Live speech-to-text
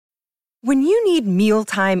When you need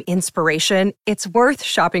mealtime inspiration, it's worth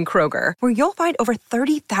shopping Kroger, where you'll find over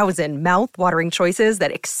 30,000 mouth-watering choices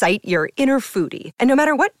that excite your inner foodie. And no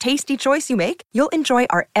matter what tasty choice you make, you'll enjoy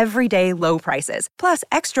our everyday low prices, plus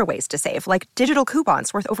extra ways to save, like digital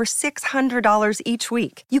coupons worth over $600 each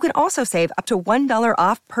week. You can also save up to $1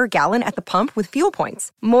 off per gallon at the pump with fuel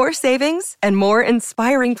points. More savings and more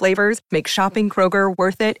inspiring flavors make shopping Kroger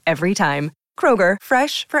worth it every time. Kroger,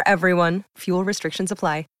 fresh for everyone. Fuel restrictions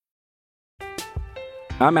apply.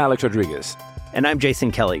 I'm Alex Rodriguez. And I'm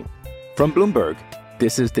Jason Kelly. From Bloomberg,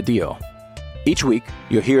 this is The Deal. Each week,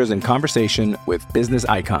 you'll hear us in conversation with business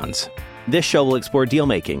icons. This show will explore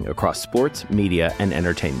deal-making across sports, media, and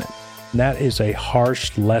entertainment. That is a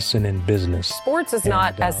harsh lesson in business. Sports is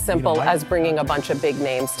not as simple as bringing a bunch of big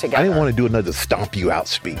names together. I didn't want to do another stomp you out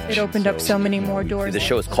speech. It opened up so many more doors. The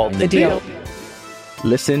show is called The Deal.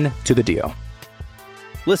 Listen to The Deal.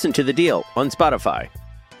 Listen to The Deal on Spotify.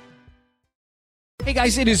 Hey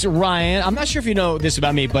guys, it is Ryan. I'm not sure if you know this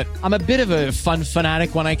about me, but I'm a bit of a fun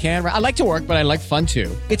fanatic when I can. I like to work, but I like fun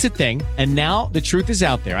too. It's a thing. And now the truth is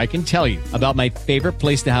out there. I can tell you about my favorite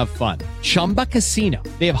place to have fun. Chumba Casino.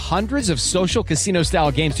 They have hundreds of social casino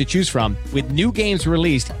style games to choose from with new games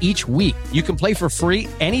released each week. You can play for free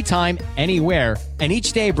anytime, anywhere. And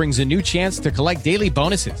each day brings a new chance to collect daily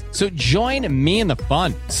bonuses. So join me in the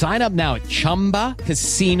fun. Sign up now at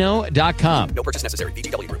ChumbaCasino.com. No purchase necessary.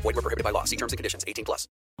 VGW. Void where prohibited by law. See terms and conditions. 18+.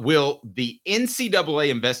 Will the NCAA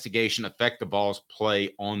investigation affect the Vols'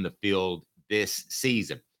 play on the field this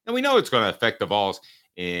season? And we know it's going to affect the Vols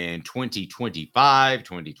in 2025,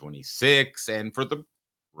 2026, and for the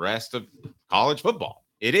rest of college football.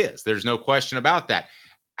 It is. There's no question about that.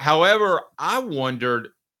 However, I wondered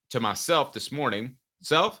to myself this morning,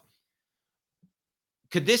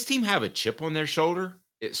 could this team have a chip on their shoulder?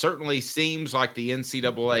 It certainly seems like the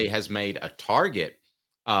NCAA has made a target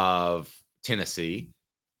of Tennessee.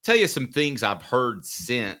 Tell you some things I've heard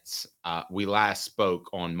since we last spoke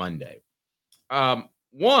on Monday.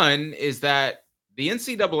 One is that the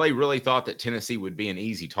NCAA really thought that Tennessee would be an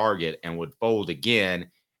easy target and would fold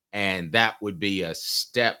again, and that would be a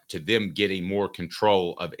step to them getting more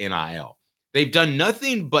control of NIL. They've done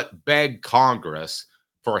nothing but beg Congress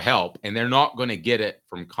for help, and they're not going to get it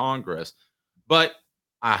from Congress. But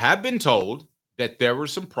I have been told that there were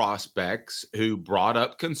some prospects who brought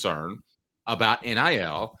up concern about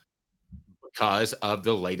NIL because of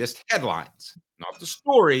the latest headlines, not the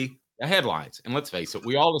story, the headlines. And let's face it,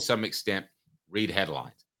 we all to some extent read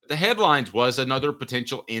headlines. The headlines was another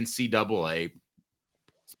potential NCAA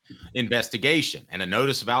investigation, and a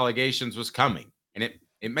notice of allegations was coming. And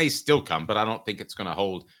it may still come, but I don't think it's going to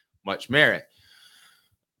hold much merit.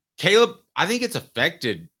 Caleb, I think it's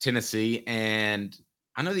affected Tennessee, and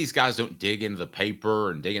I know these guys don't dig into the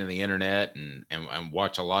paper and dig into the internet and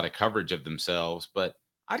watch a lot of coverage of themselves, but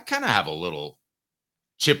I'd kind of have a little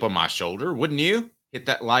chip on my shoulder, wouldn't you? Hit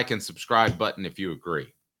that like and subscribe button if you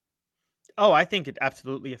agree. Oh, I think it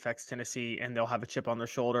absolutely affects Tennessee, and they'll have a chip on their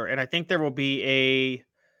shoulder. And I think there will be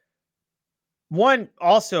one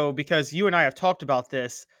also, because you and I have talked about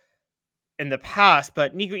this in the past,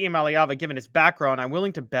 but Nico Iamaleava, given his background, I'm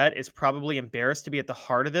willing to bet is probably embarrassed to be at the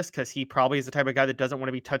heart of this, because he probably is the type of guy that doesn't want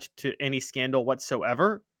to be touched to any scandal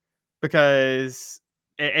whatsoever.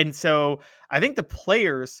 And so I think the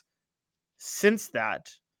players sense that,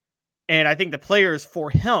 and I think the players for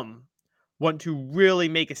him want to really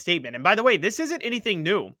make a statement. And by the way, this isn't anything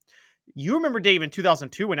new. You remember, Dave, in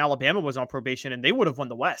 2002 when Alabama was on probation, and they would have won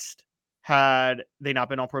the West had they not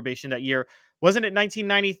been on probation that year. Wasn't it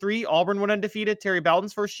 1993? Auburn went undefeated, Terry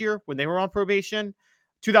Bowden's first year when they were on probation.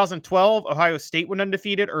 2012, Ohio State went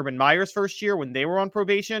undefeated, Urban Meyer's first year when they were on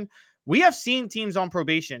probation. We have seen teams on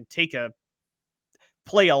probation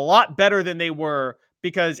play a lot better than they were,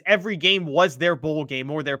 because every game was their bowl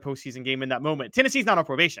game or their postseason game in that moment. Tennessee's not on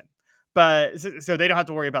probation, but so they don't have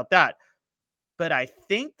to worry about that. But I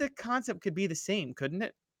think the concept could be the same, couldn't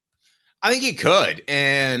it? I think it could.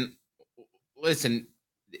 And listen,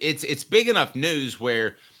 it's big enough news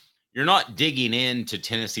where you're not digging into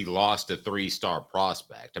Tennessee lost a 3-star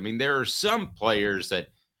prospect. I mean, there are some players that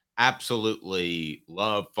absolutely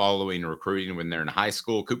love following recruiting when they're in high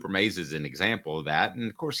school. Cooper Mays is an example of that. And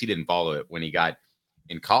of course, he didn't follow it when he got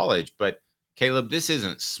in college. But Caleb, this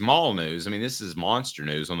isn't small news. I mean, this is monster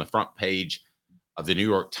news on the front page of the New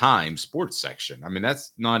York Times sports section. I mean,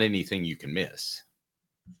 that's not anything you can miss.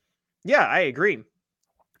 Yeah, I agree.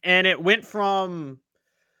 And it went from,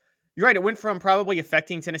 you're right, it went from probably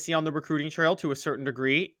affecting Tennessee on the recruiting trail to a certain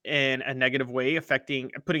degree in a negative way,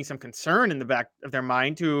 putting some concern in the back of their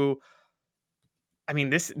mind, to I mean,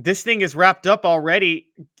 this thing is wrapped up already.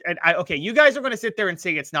 And okay, you guys are going to sit there and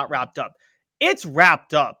say it's not wrapped up. It's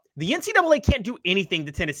wrapped up. The NCAA can't do anything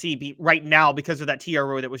to Tennessee right now because of that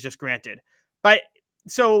TRO that was just granted. But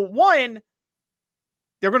so one,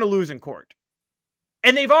 they're going to lose in court.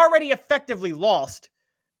 And they've already effectively lost.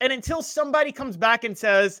 And until somebody comes back and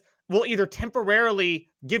says, we'll either temporarily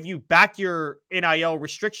give you back your NIL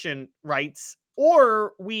restriction rights,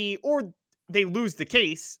 or they lose the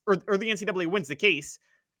case, or the NCAA wins the case,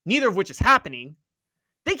 neither of which is happening,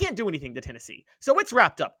 they can't do anything to Tennessee. So it's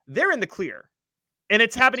wrapped up. They're in the clear. And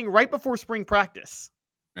it's happening right before spring practice.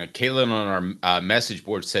 Now, Caitlin on our message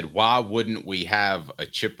board said, why wouldn't we have a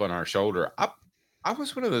chip on our shoulder? I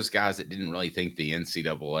was one of those guys that didn't really think the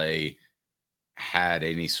NCAA had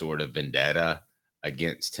any sort of vendetta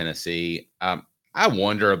against Tennessee. I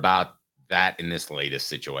wonder about that in this latest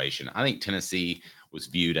situation. I think Tennessee was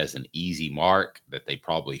viewed as an easy mark that they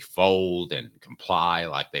probably fold and comply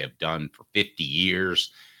like they have done for 50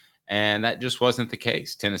 years. And that just wasn't the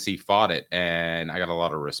case. Tennessee fought it, and I got a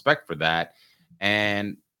lot of respect for that.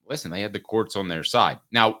 And listen, they had the courts on their side.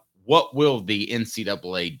 Now, what will the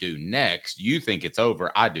NCAA do next? You think it's over.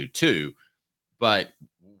 I do too. But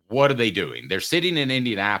what are they doing? They're sitting in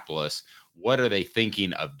Indianapolis. What are they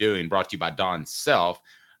thinking of doing? Brought to you by Don Self,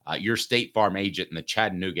 your State Farm agent in the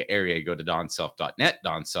Chattanooga area. Go to donself.net,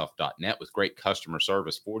 donself.net, with great customer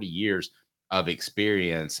service, 40 years of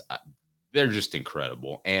experience. They're just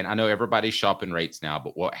incredible. And I know everybody's shopping rates now,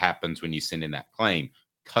 but what happens when you send in that claim?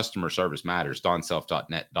 Customer service matters.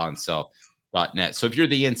 donself.net, donself.net. So if you're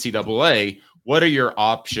the NCAA, what are your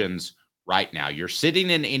options right now? You're sitting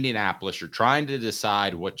in Indianapolis. You're trying to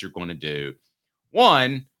decide what you're going to do.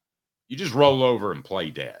 One, you just roll over and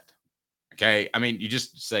play dead. Okay. I mean, you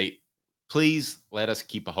just say, please let us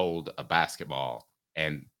keep a hold of basketball.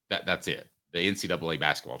 And that's it. The NCAA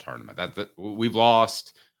basketball tournament. We've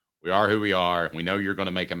lost. We are who we are. We know you're going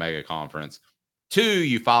to make a mega conference. Two,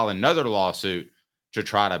 you file another lawsuit to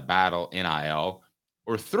try to battle NIL.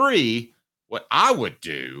 Or three, what I would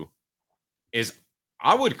do is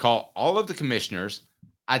I would call all of the commissioners.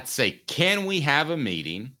 I'd say, can we have a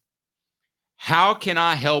meeting? How can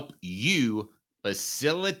I help you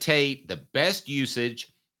facilitate the best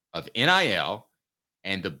usage of NIL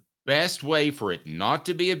and the best way for it not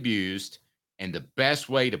to be abused and the best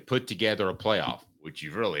way to put together a playoff, which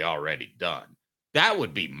you've really already done? That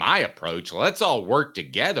would be my approach. Let's all work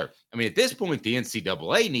together. I mean, at this point, the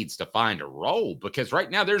NCAA needs to find a role, because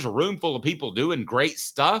right now there's a room full of people doing great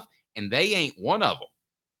stuff, and they ain't one of them.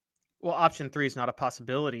 Well, option 3 is not a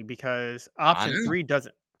possibility, because option 3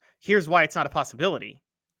 doesn't. Here's why it's not a possibility.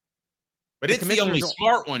 But it's the only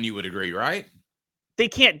smart one, you would agree, right? They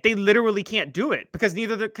literally can't do it, because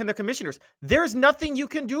neither can the commissioners. There's nothing you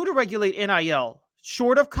can do to regulate NIL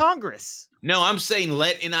short of Congress. No, I'm saying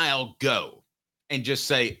let NIL go and just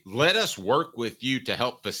say, let us work with you to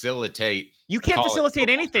help facilitate. You can't facilitate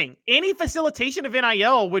anything. Any facilitation of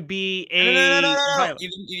NIL would be No.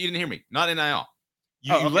 You didn't hear me. Not NIL.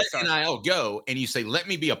 You let NIL go and you say, let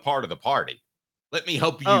me be a part of the party. Let me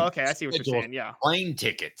help you. Oh, okay. I see what you're saying. Yeah. Plane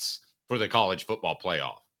tickets for the college football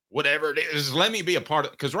playoff. Whatever it is, let me be a part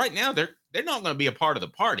of, because right now they're not going to be a part of the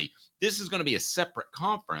party. This is going to be a separate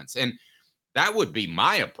conference. And that would be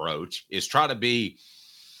my approach, is try to be,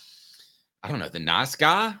 I don't know, the nice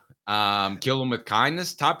guy, kill them with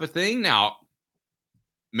kindness type of thing. Now,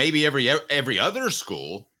 maybe every other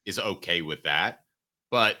school is okay with that,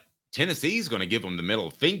 but Tennessee's going to give them the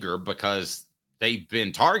middle finger because they've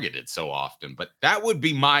been targeted so often. But that would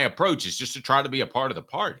be my approach, is just to try to be a part of the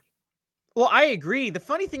party. Well, I agree. The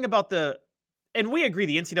funny thing about and we agree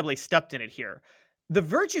the NCAA stepped in it here. The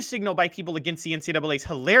virtue signal by people against the NCAA is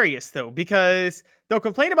hilarious, though, because they'll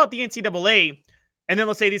complain about the NCAA, and then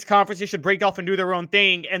let's say these conferences should break off and do their own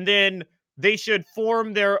thing, and then they should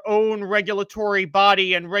form their own regulatory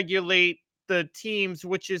body and regulate the teams,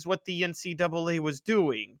 which is what the NCAA was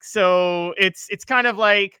doing. So it's kind of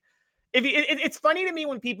like, it's funny to me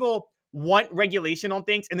when people want regulation on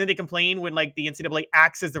things and then they complain when, like, the NCAA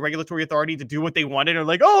acts as the regulatory authority to do what they wanted, or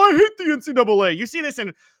like, oh, I hate the NCAA. You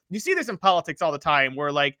see this in politics all the time,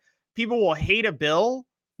 where like people will hate a bill,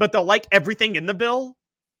 but they'll like everything in the bill,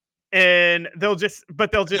 and they'll just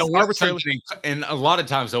arbitrarily. And a lot of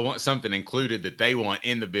times they'll want something included that they want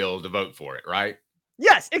in the bill to vote for it, right?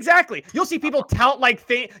 Yes, exactly. You'll see people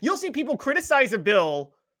you'll see people criticize a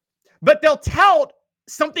bill, but they'll tout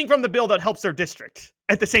something from the bill that helps their district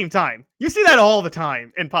at the same time. You see that all the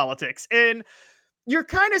time in politics, and you're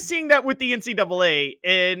kind of seeing that with the NCAA.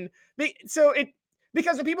 And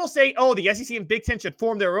because when people say, oh, the SEC and Big Ten should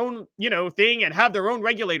form their own, thing and have their own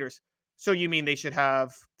regulators. So you mean they should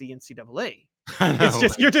have the NCAA I know. It's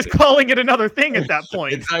just you're just calling it another thing at that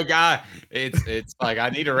point. It's like it's like I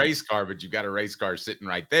need a race car, but you've got a race car sitting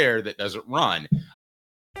right there that doesn't run.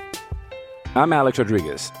 I'm Alex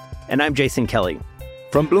Rodriguez. And I'm Jason Kelly.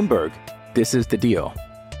 From Bloomberg, this is The Deal.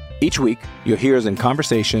 Each week, you'll hear us in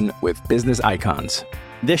conversation with business icons.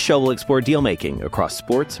 This show will explore deal-making across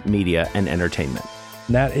sports, media, and entertainment.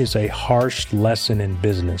 That is a harsh lesson in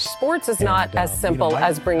business. Sports is not as simple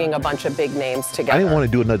as bringing a bunch of big names together. I didn't want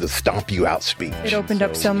to do another stomp you out speech. It opened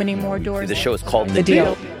up so many more doors. The show is called The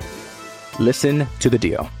Deal. Listen to The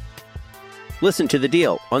Deal. Listen to The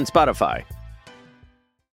Deal on Spotify.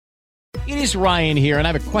 It is Ryan here, and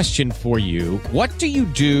I have a question for you. What do you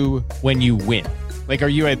do when you win? Like, are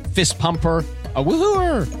you a fist pumper, a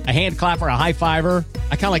woohooer, a hand clapper, a high fiver?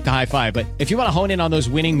 I kind of like the high five, but if you want to hone in on those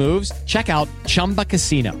winning moves, check out Chumba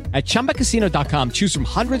Casino. At ChumbaCasino.com, choose from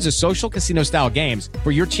hundreds of social casino-style games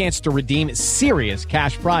for your chance to redeem serious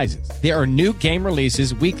cash prizes. There are new game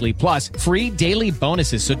releases weekly, plus free daily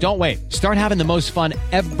bonuses. So don't wait. Start having the most fun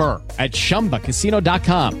ever at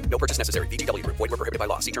ChumbaCasino.com. No purchase necessary. VGW. Void were prohibited by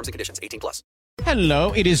law. See terms and conditions. 18+.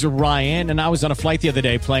 Hello, it is Ryan, and I was on a flight the other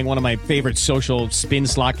day playing one of my favorite social spin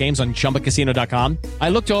slot games on ChumbaCasino.com. I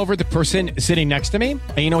looked over at the person sitting next to me,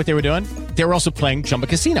 and you know what they were doing? They were also playing Chumba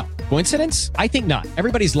Casino. Coincidence? I think not.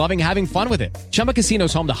 Everybody's loving having fun with it. Chumba Casino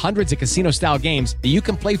is home to hundreds of casino-style games that you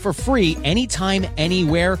can play for free anytime,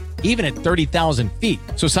 anywhere, even at 30,000 feet.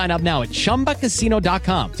 So sign up now at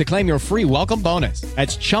ChumbaCasino.com to claim your free welcome bonus.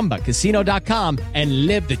 That's ChumbaCasino.com and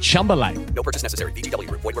live the Chumba life. No purchase necessary. VGW.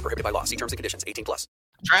 Void were prohibited by law. See terms and conditions. 18+.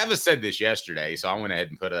 Travis said this yesterday, so I went ahead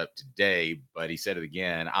and put it up today, but he said it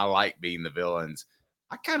again. I like being the villains.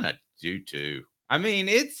 I kind of do too. I mean,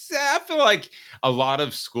 I feel like a lot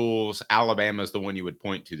of schools, Alabama's the one you would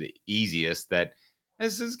point to the easiest that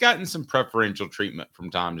has gotten some preferential treatment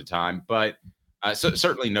from time to time, but so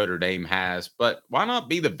certainly Notre Dame has, but why not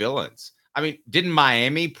be the villains? I mean, didn't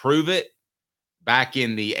Miami prove it back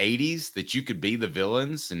in the 80s that you could be the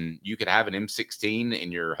villains and you could have an M16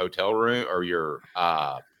 in your hotel room or your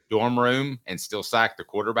dorm room and still sack the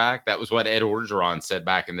quarterback? That was what Ed Orgeron said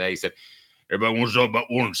back in the day. He said, everybody wants to talk about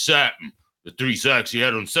Warren Sapp and the 3 sacks he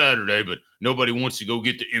had on Saturday, but nobody wants to go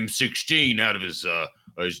get the M16 out of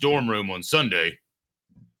his dorm room on Sunday.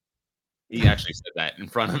 He actually said that in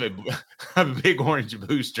front of a big orange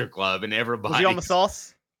booster club, and everybody. Was he on the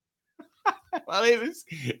sauce? Well,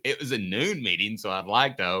 it was a noon meeting, so I'd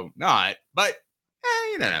like to not, but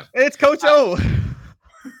you know. It's Coach O.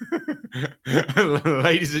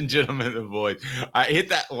 Ladies and gentlemen of the voice, hit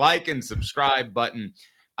that like and subscribe button.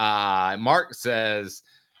 Mark says,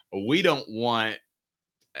 we don't want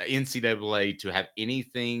NCAA to have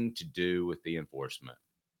anything to do with the enforcement.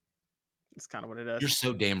 That's kind of what it is. You're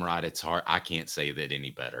so damn right. It's hard. I can't say that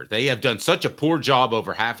any better. They have done such a poor job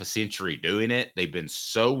over half a century doing it. They've been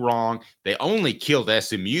so wrong. They only killed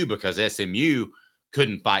SMU because SMU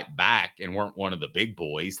couldn't fight back and weren't one of the big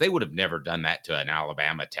boys. They would have never done that to an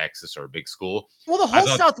Alabama, Texas, or a big school. Well, the whole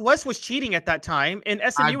Southwest was cheating at that time, and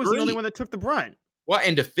SMU was the only one that took the brunt. Well,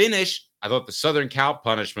 and to finish, I thought the Southern Cal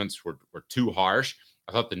punishments were too harsh.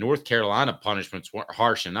 I thought the North Carolina punishments weren't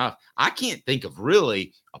harsh enough. I can't think of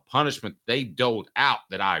really a punishment they doled out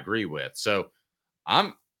that I agree with. So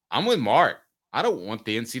I'm with Mark. I don't want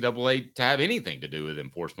the NCAA to have anything to do with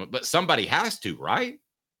enforcement, but somebody has to, right?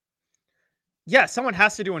 Yeah, someone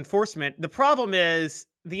has to do enforcement. The problem is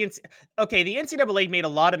the NCAA made a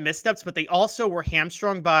lot of missteps, but they also were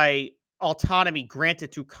hamstrung by autonomy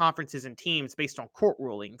granted to conferences and teams based on court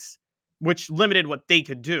rulings, which limited what they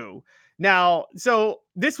could do. Now, so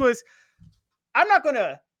this was, I'm not going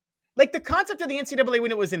to, like the concept of the NCAA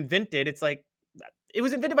when it was invented, it's like, it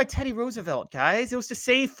was invented by Teddy Roosevelt, guys. It was to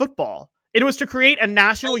save football. It was to create a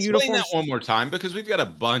national uniform. Explain that one more time, because we've got a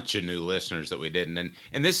bunch of new listeners that we didn't.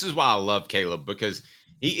 And this is why I love Caleb, because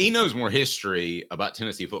he knows more history about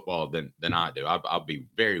Tennessee football than I do. I'll be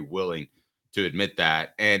very willing to admit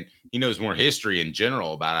that. And he knows more history in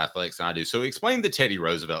general about athletics than I do. So explain the Teddy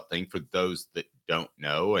Roosevelt thing for those that don't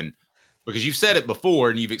know. And because you've said it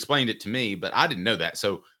before and you've explained it to me, but I didn't know that.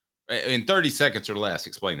 So in 30 seconds or less,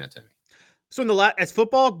 explain that to me. So as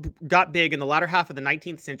football got big in the latter half of the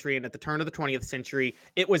 19th century and at the turn of the 20th century,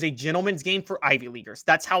 it was a gentleman's game for Ivy Leaguers.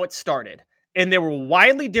 That's how it started. And there were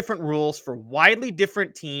widely different rules for widely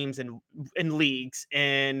different teams and leagues.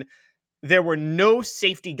 And there were no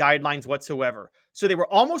safety guidelines whatsoever. So they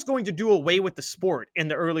were almost going to do away with the sport in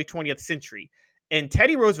the early 20th century. And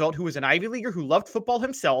Teddy Roosevelt, who was an Ivy Leaguer who loved football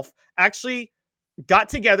himself, actually got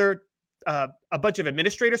together a bunch of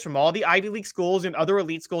administrators from all the Ivy League schools and other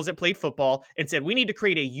elite schools that played football and said, we need to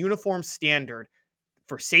create a uniform standard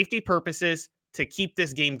for safety purposes to keep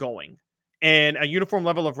this game going. and a uniform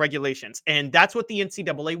level of regulations. And that's what the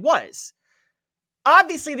NCAA was.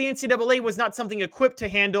 Obviously, the NCAA was not something equipped to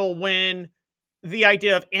handle when the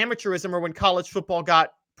idea of amateurism or when college football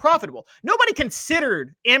got profitable. Nobody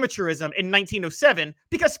considered amateurism in 1907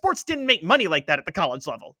 because sports didn't make money like that at the college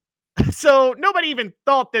level. So nobody even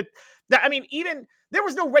thought that even there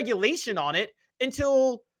was no regulation on it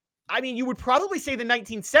until, you would probably say the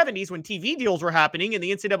 1970s when TV deals were happening and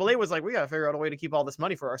the NCAA was like, we got to figure out a way to keep all this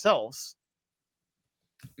money for ourselves.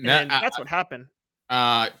 And that's what happened.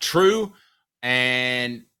 True.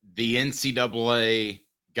 And the NCAA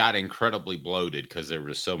got incredibly bloated because there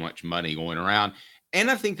was so much money going around. And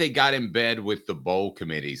I think they got in bed with the bowl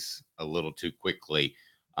committees a little too quickly.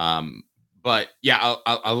 But yeah,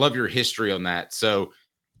 I love your history on that. So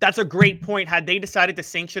that's a great point. Had they decided to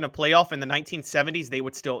sanction a playoff in the 1970s,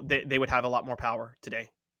 they would have a lot more power today.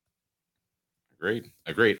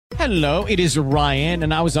 Agreed. Hello, it is Ryan,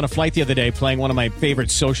 and I was on a flight the other day playing one of my favorite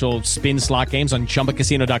social spin slot games on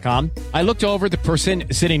ChumbaCasino.com. I looked over at the person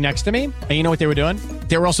sitting next to me, and you know what they were doing?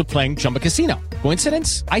 They were also playing Chumba Casino.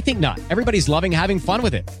 Coincidence? I think not. Everybody's loving having fun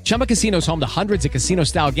with it. Chumba Casino is home to hundreds of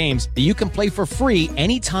casino-style games that you can play for free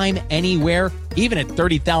anytime, anywhere, even at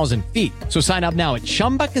 30,000 feet. So sign up now at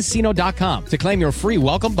ChumbaCasino.com to claim your free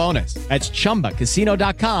welcome bonus. That's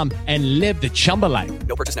ChumbaCasino.com and live the Chumba life.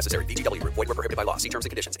 No purchase necessary. VGW. Void where prohibited by law. See terms and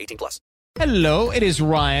conditions. 18+. Hello, it is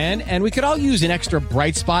Ryan, and we could all use an extra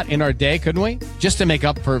bright spot in our day, couldn't we? Just to make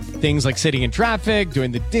up for things like sitting in traffic,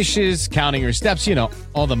 doing the dishes, counting your steps,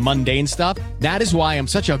 all the mundane stuff. That is why I'm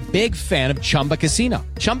such a big fan of Chumba Casino.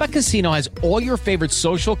 Chumba Casino has all your favorite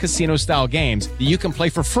social casino-style games that you can play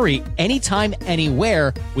for free anytime,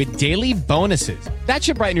 anywhere with daily bonuses. That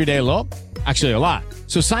should brighten your day a little. Actually, a lot.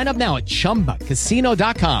 So sign up now at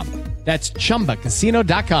ChumbaCasino.com. That's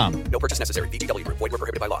ChumbaCasino.com. No purchase necessary. VGW. Void where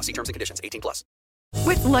prohibited by law. See terms and conditions. 18+.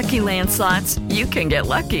 With Lucky Land Slots, you can get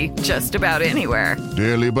lucky just about anywhere.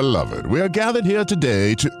 Dearly beloved, we are gathered here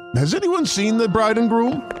today to... Has anyone seen the bride and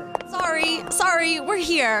groom? Sorry, we're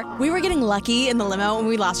here. We were getting lucky in the limo and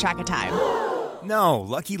we lost track of time. No,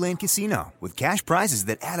 Lucky Land Casino, with cash prizes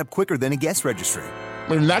that add up quicker than a guest registry.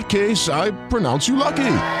 In that case, I pronounce you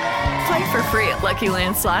lucky. Play for free at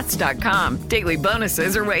LuckyLandSlots.com. Daily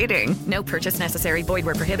bonuses are waiting. No purchase necessary. Void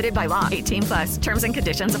where prohibited by law. 18+. Terms and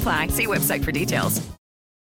conditions apply. See website for details.